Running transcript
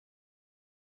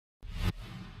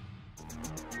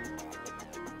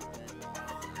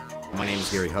My name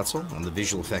is Gary Hutzel. I'm the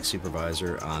visual effects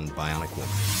supervisor on Bionic Woman.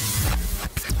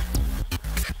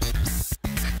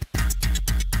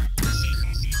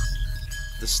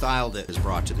 The style that is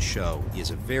brought to the show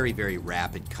is a very, very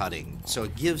rapid cutting, so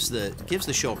it gives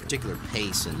the show a particular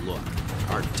pace and look.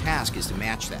 Our task is to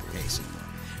match that pace and look.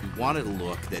 We wanted a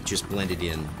look that just blended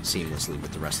in seamlessly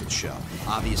with the rest of the show.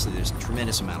 Obviously, there's a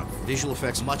tremendous amount of visual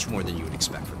effects, much more than you would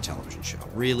expect from a television show.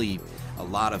 Really, a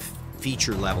lot of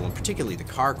feature level, and particularly the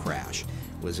car crash,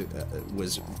 was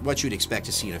what you'd expect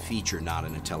to see in a feature, not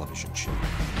in a television show.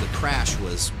 The crash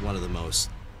was one of the most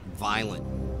violent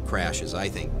crashes, I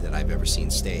think, that I've ever seen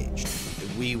staged.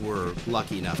 We were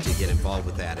lucky enough to get involved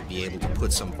with that and be able to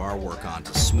put some of our work on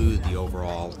to smooth the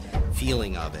overall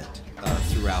feeling of it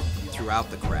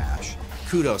throughout the crash.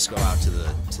 Kudos go out to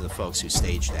the folks who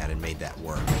staged that and made that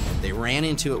work. They ran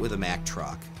into it with a Mack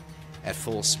truck at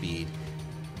full speed,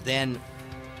 then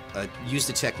used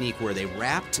a technique where they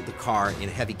wrapped the car in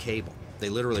heavy cable. They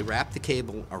literally wrapped the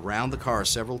cable around the car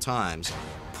several times,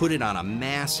 put it on a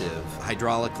massive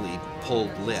hydraulically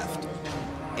pulled lift,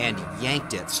 and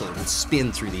yanked it so it would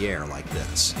spin through the air like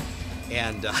this.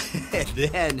 And, and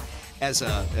then, as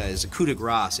a coup de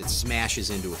grace, it smashes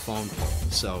into a phone pole.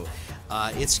 So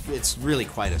it's really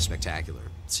quite a spectacular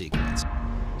sequence.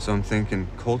 So I'm thinking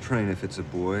Coltrane if it's a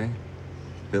boy,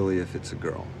 Billy if it's a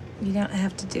girl. You don't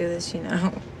have to do this, you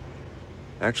know.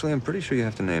 Actually, I'm pretty sure you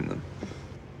have to name them.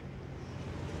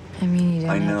 I mean, you don't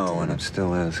I have know, to. and I'm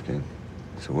still asking.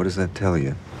 So what does that tell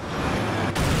you?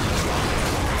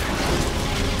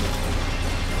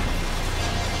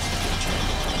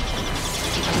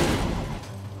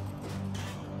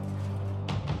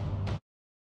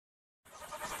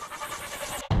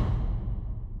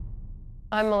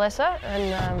 I'm Melissa,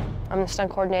 and I'm the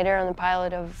stunt coordinator and the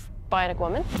pilot of Bionic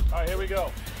Woman. All right, here we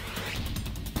go.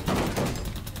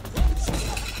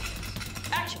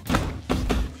 Action!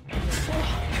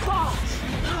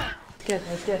 Good,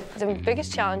 that's good. The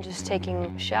biggest challenge is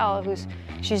taking Michelle,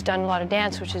 she's done a lot of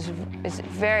dance, which is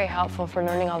very helpful for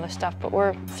learning all this stuff, but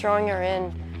we're throwing her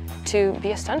in to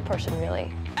be a stunt person,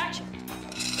 really. Action!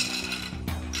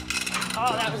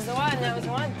 Oh, that was the one, that was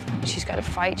the one. She's got to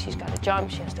fight, she's got to jump,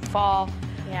 she has to fall.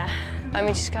 Yeah. I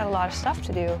mean, she's got a lot of stuff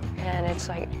to do, and it's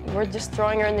like, we're just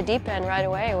throwing her in the deep end right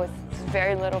away with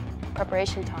very little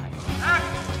preparation time.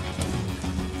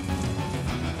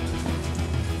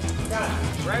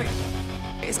 Ready?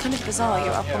 It's kind of bizarre.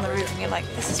 You're up on the roof and you're like,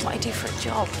 this is what I do for a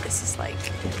job. This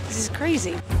is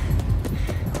crazy.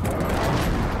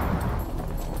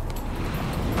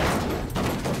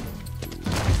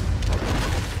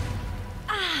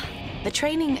 The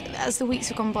training, as the weeks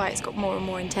have gone by, it's got more and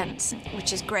more intense,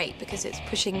 which is great because it's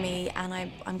pushing me, and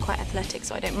I'm quite athletic,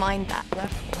 so I don't mind that.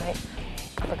 Left, right,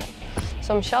 uppercut.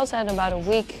 So Michelle's had about a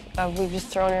week of, we've just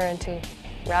thrown her into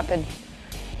rapid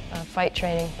fight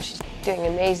training. She's doing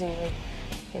amazingly.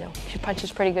 You know, she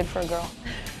punches pretty good for a girl.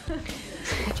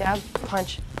 Jab,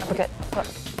 punch, uppercut, hook.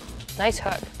 Nice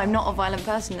hook. I'm not a violent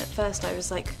person. At first, I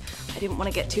was like, I didn't want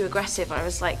to get too aggressive. I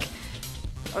was like,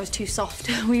 I was too soft.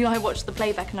 I watched the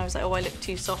playback and I was like, oh, I look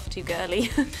too soft, too girly.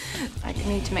 I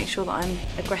need to make sure that I'm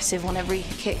aggressive on every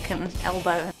kick and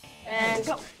elbow. And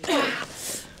go.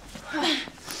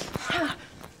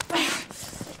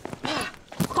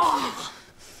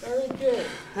 Very good.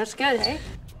 That's good, hey?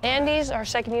 Andy's our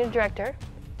second unit director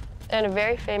and a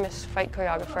very famous fight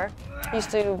choreographer.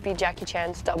 Used to be Jackie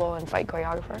Chan's double and fight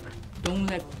choreographer. Don't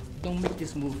make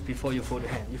this move before you throw the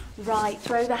hand. Right,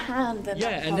 throw the hand. And Yeah,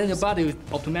 and then the body will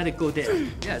automatically go there.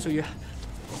 Yeah, so you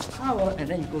power, and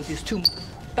then you go this two,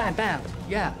 bam, bam,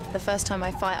 yeah. The first time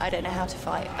I fight, I don't know how to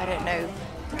fight. I don't know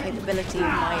the capability of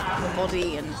my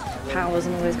body and powers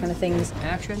and all those kind of things.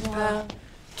 Action,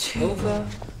 2, over.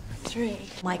 3.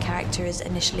 My character is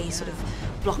initially sort of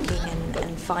blocking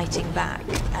and fighting back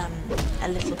a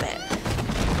little bit.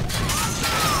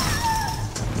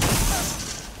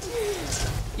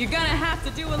 You're gonna have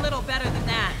to do a little better than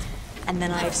that. And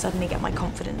then I suddenly get my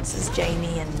confidence as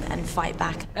Jamie and fight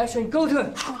back. Action, go to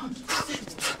it.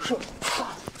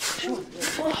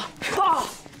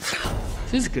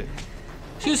 She's good.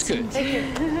 She's good. Thank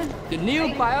you. The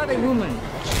new Bionic Woman.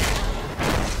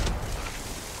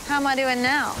 How am I doing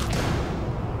now?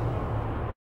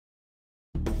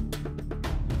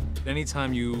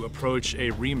 anytime you approach a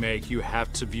remake, you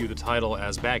have to view the title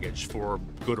as baggage, for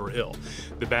good or ill.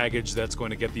 The baggage that's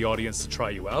going to get the audience to try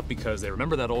you out because they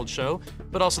remember that old show,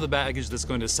 but also the baggage that's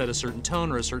going to set a certain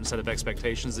tone or a certain set of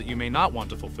expectations that you may not want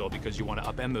to fulfill because you want to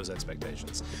upend those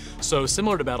expectations. So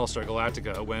similar to Battlestar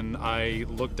Galactica, when I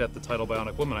looked at the title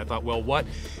Bionic Woman, I thought, well, what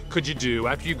could you do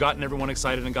after you've gotten everyone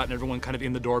excited and gotten everyone kind of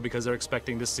in the door because they're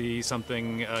expecting to see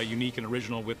something unique and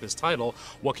original with this title?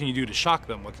 What can you do to shock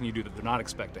them? What can you do that they're not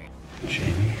expecting?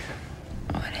 Jamie,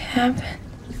 What happened?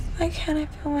 Why can't I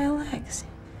feel my legs?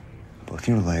 both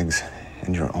your legs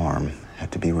and your arm had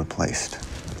to be replaced.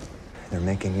 They're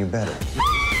making you better.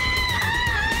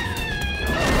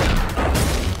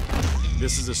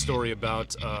 This is a story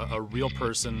about a real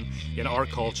person in our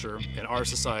culture, in our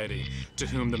society, to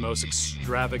whom the most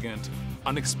extravagant,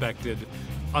 unexpected,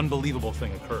 unbelievable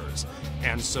thing occurs.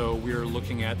 And so we're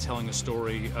looking at telling a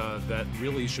story that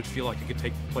really should feel like it could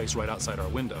take place right outside our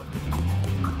window.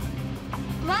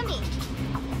 Mommy,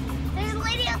 there's a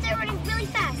lady out there running really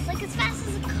fast, like as fast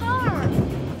as a car.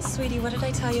 Sweetie, what did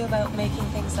I tell you about making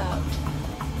things up?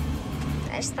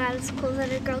 I just thought it's cool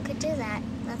that a girl could do that,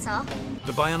 that's all.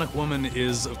 The Bionic Woman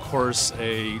is, of course,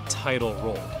 a title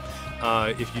role.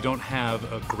 If you don't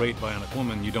have a great Bionic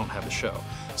Woman, you don't have a show.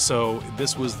 So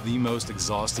this was the most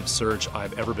exhaustive search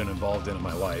I've ever been involved in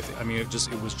my life. I mean,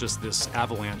 it was just this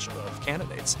avalanche of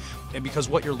candidates. And because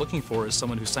what you're looking for is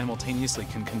someone who simultaneously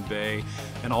can convey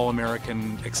an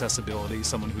all-American accessibility,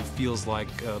 someone who feels like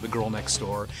the girl next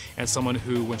door, and someone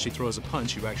who, when she throws a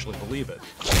punch, you actually believe it.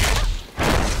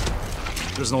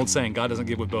 There's an old saying, God doesn't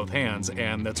give with both hands,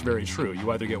 and that's very true.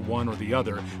 You either get one or the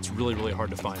other. It's really, really hard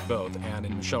to find both. And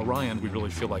in Michelle Ryan, we really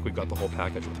feel like we've got the whole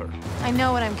package with her. I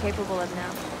know what I'm capable of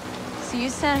now. So you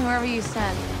send whoever you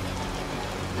send,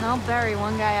 and I'll bury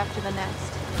one guy after the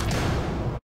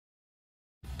next.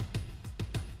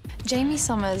 Jamie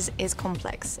Summers is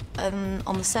complex.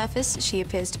 On the surface, she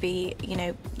appears to be, you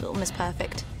know, little Miss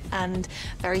Perfect, and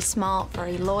very smart,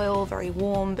 very loyal, very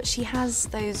warm, but she has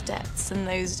those depths and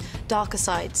those darker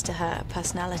sides to her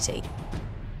personality.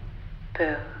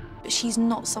 Boo. She's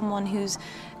not someone who's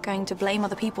going to blame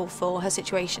other people for her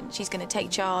situation. She's going to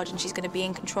take charge, and she's going to be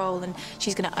in control, and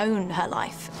she's going to own her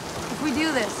life. If we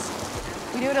do this,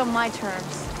 we do it on my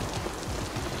terms.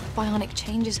 Bionic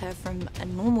changes her from a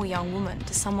normal young woman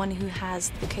to someone who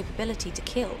has the capability to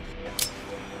kill.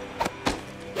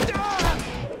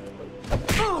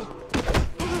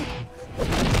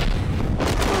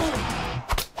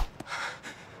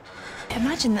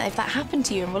 Imagine that if that happened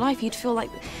to you in real life, you'd feel like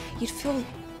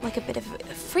a bit of a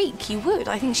freak. You would.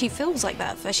 I think she feels like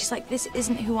that at first. She's like, this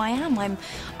isn't who I am.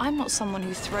 I'm not someone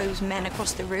who throws men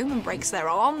across the room and breaks their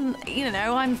arm. You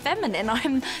know, I'm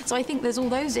feminine. So I think there's all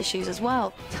those issues as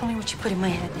well. Tell me what you put in my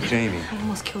head. Jamie. I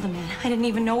almost killed a man. I didn't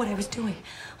even know what I was doing.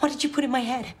 What did you put in my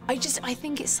head? I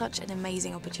think it's such an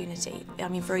amazing opportunity. I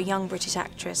mean, for a young British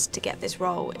actress to get this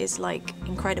role is, like,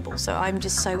 incredible. So I'm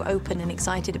just so open and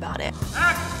excited about it.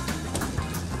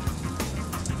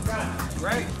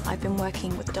 Ready? I've been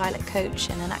working with a dialect coach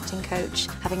and an acting coach,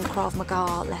 having Krav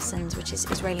Maga lessons, which is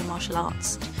Israeli martial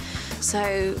arts.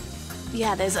 So,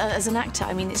 yeah, as an actor,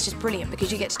 I mean, it's just brilliant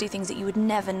because you get to do things that you would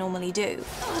never normally do.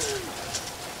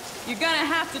 You're gonna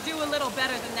have to do a little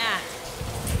better than that.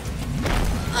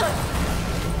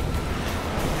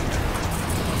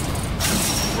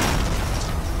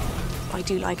 I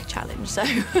do like a challenge, so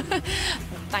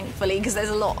thankfully, because there's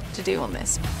a lot to do on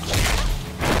this.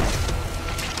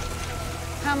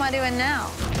 How am I doing now?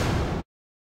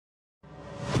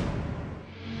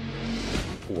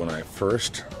 When I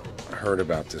first heard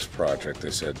about this project,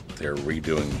 they said they're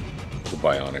redoing the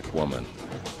Bionic Woman.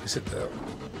 I said,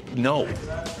 no.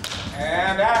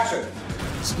 And action.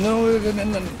 I said, no,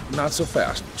 not so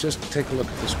fast. Just take a look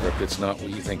at the script. It's not what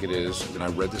you think it is. And I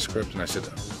read the script and I said,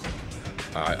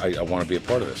 I want to be a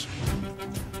part of this.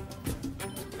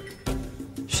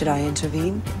 Should I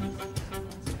intervene?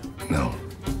 No.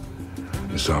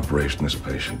 This operation, this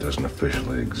patient doesn't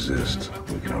officially exist.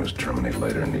 We can always terminate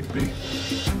later, need be.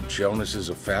 Jonas is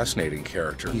a fascinating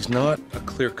character. He's not a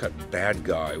clear-cut bad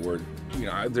guy where, you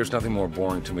know, there's nothing more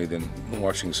boring to me than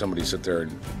watching somebody sit there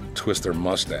and twist their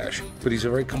mustache. But he's a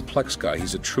very complex guy.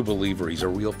 He's a true believer. He's a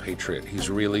real patriot. He's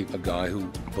really a guy who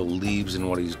believes in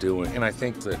what he's doing. And I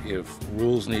think that if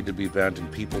rules need to be bent and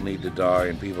people need to die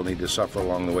and people need to suffer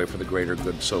along the way for the greater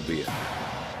good, so be it.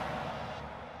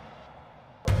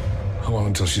 How long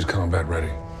until she's combat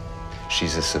ready?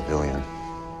 She's a civilian.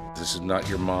 This is not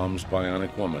your mom's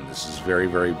Bionic Woman. This is very,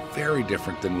 very, very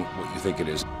different than what you think it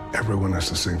is. Everyone has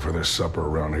to sing for their supper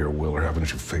around here, Will, or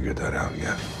haven't you figured that out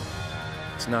yet?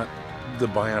 It's not the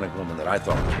Bionic Woman that I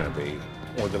thought it was going to be.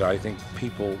 or that I think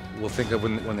people will think of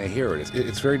when they hear it.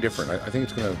 It's very different. I think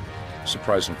it's going to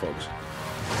surprise some folks.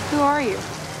 Who are you? You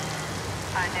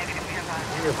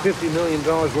have $50 million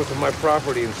worth of my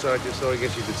property inside you, so I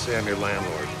guess you could say I'm your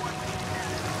landlord.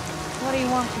 What do you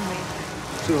want from me?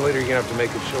 Sooner or later, you're going to have to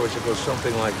make a choice. It goes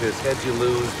something like this. Heads you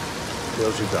lose,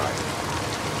 tails you die.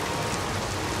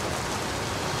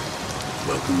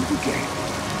 Welcome to the game.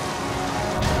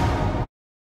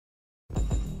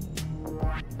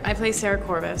 I play Sarah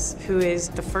Corvus, who is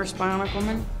the first Bionic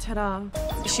Woman. Ta-da.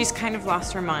 She's kind of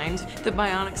lost her mind. The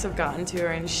Bionics have gotten to her,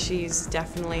 and she's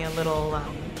definitely a little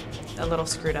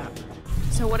screwed up.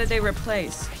 So what did they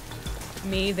replace?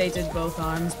 Me, they did both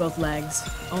arms, both legs,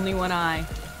 only one eye.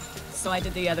 So I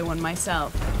did the other one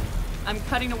myself. I'm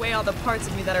cutting away all the parts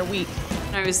of me that are weak.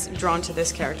 I was drawn to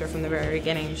this character from the very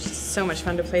beginning. It's so much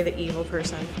fun to play the evil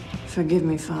person. Forgive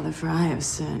me, Father, for I have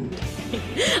sinned.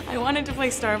 I wanted to play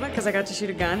Starbuck because I got to shoot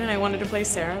a gun, and I wanted to play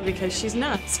Sarah because she's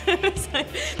nuts. It's like,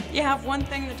 you have one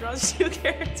thing that draws you to a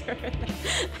character.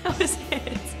 That was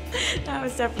it. That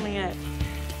was definitely it.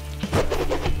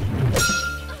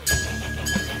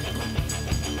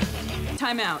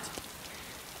 Time out.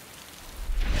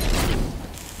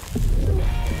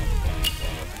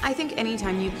 I think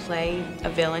anytime you play a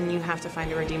villain, you have to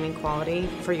find a redeeming quality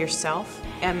for yourself.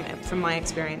 And from my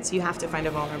experience, you have to find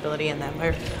a vulnerability in them,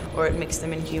 or it makes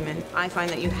them inhuman. I find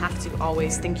that you have to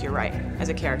always think you're right as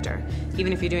a character,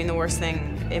 even if you're doing the worst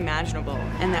thing imaginable.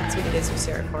 And that's what it is with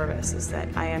Sarah Corvus, is that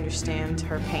I understand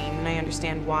her pain, and I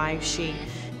understand why she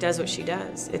does what she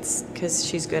does. It's because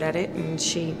she's good at it, and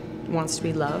she wants to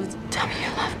be loved. Tell me you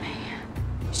love me.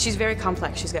 She's very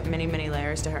complex. She's got many, many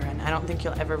layers to her, and I don't think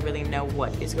you'll ever really know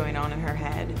what is going on in her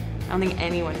head. I don't think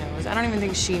anyone knows. I don't even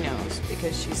think she knows,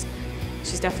 because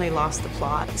she's definitely lost the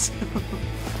plot. So.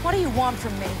 What do you want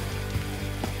from me?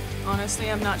 Honestly,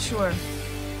 I'm not sure.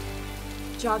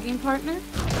 Jogging partner?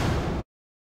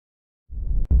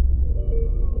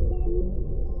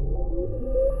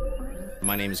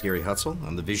 My name is Gary Hutzel.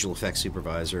 I'm the visual effects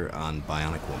supervisor on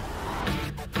Bionic Woman.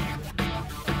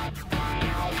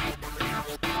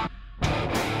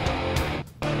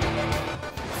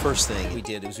 First thing we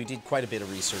did is we did quite a bit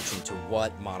of research into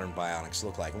what modern bionics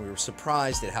look like, and we were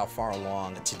surprised at how far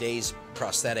along today's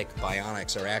prosthetic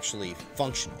bionics are actually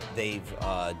functional. They've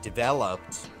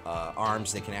developed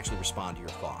arms that can actually respond to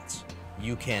your thoughts.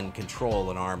 You can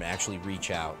control an arm to actually reach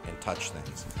out and touch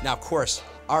things. Now, of course,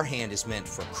 our hand is meant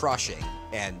for crushing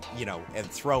and, and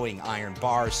throwing iron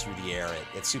bars through the air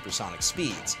at supersonic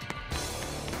speeds.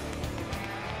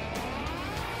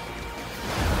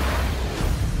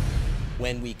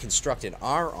 When we constructed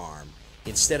our arm,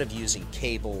 instead of using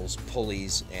cables,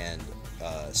 pulleys, and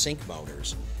sync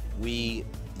motors, we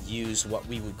used what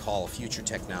we would call future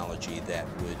technology that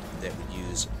would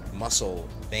use muscle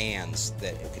bands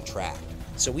that would contract.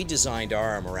 So we designed our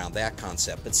arm around that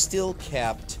concept, but still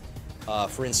kept,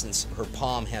 for instance, her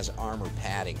palm has armor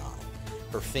padding on it.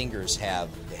 Her fingers have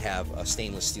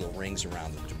stainless steel rings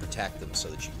around them to protect them so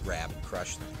that you grab and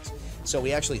crush things. So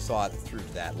we actually thought through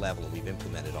to that level, and we've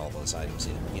implemented all those items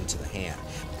into the hand.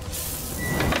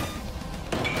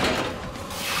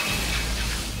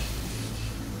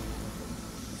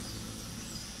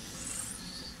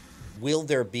 Will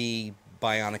there be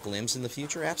bionic limbs in the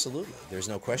future? Absolutely. There's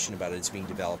no question about it. It's being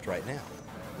developed right now.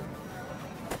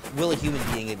 Will a human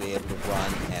being be able to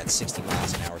run at 60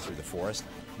 miles an hour through the forest?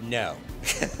 No.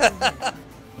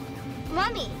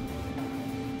 Mommy,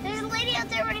 there's a lady out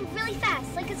there running really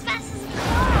fast, like as fast as a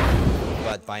car.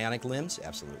 But bionic limbs?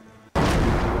 Absolutely.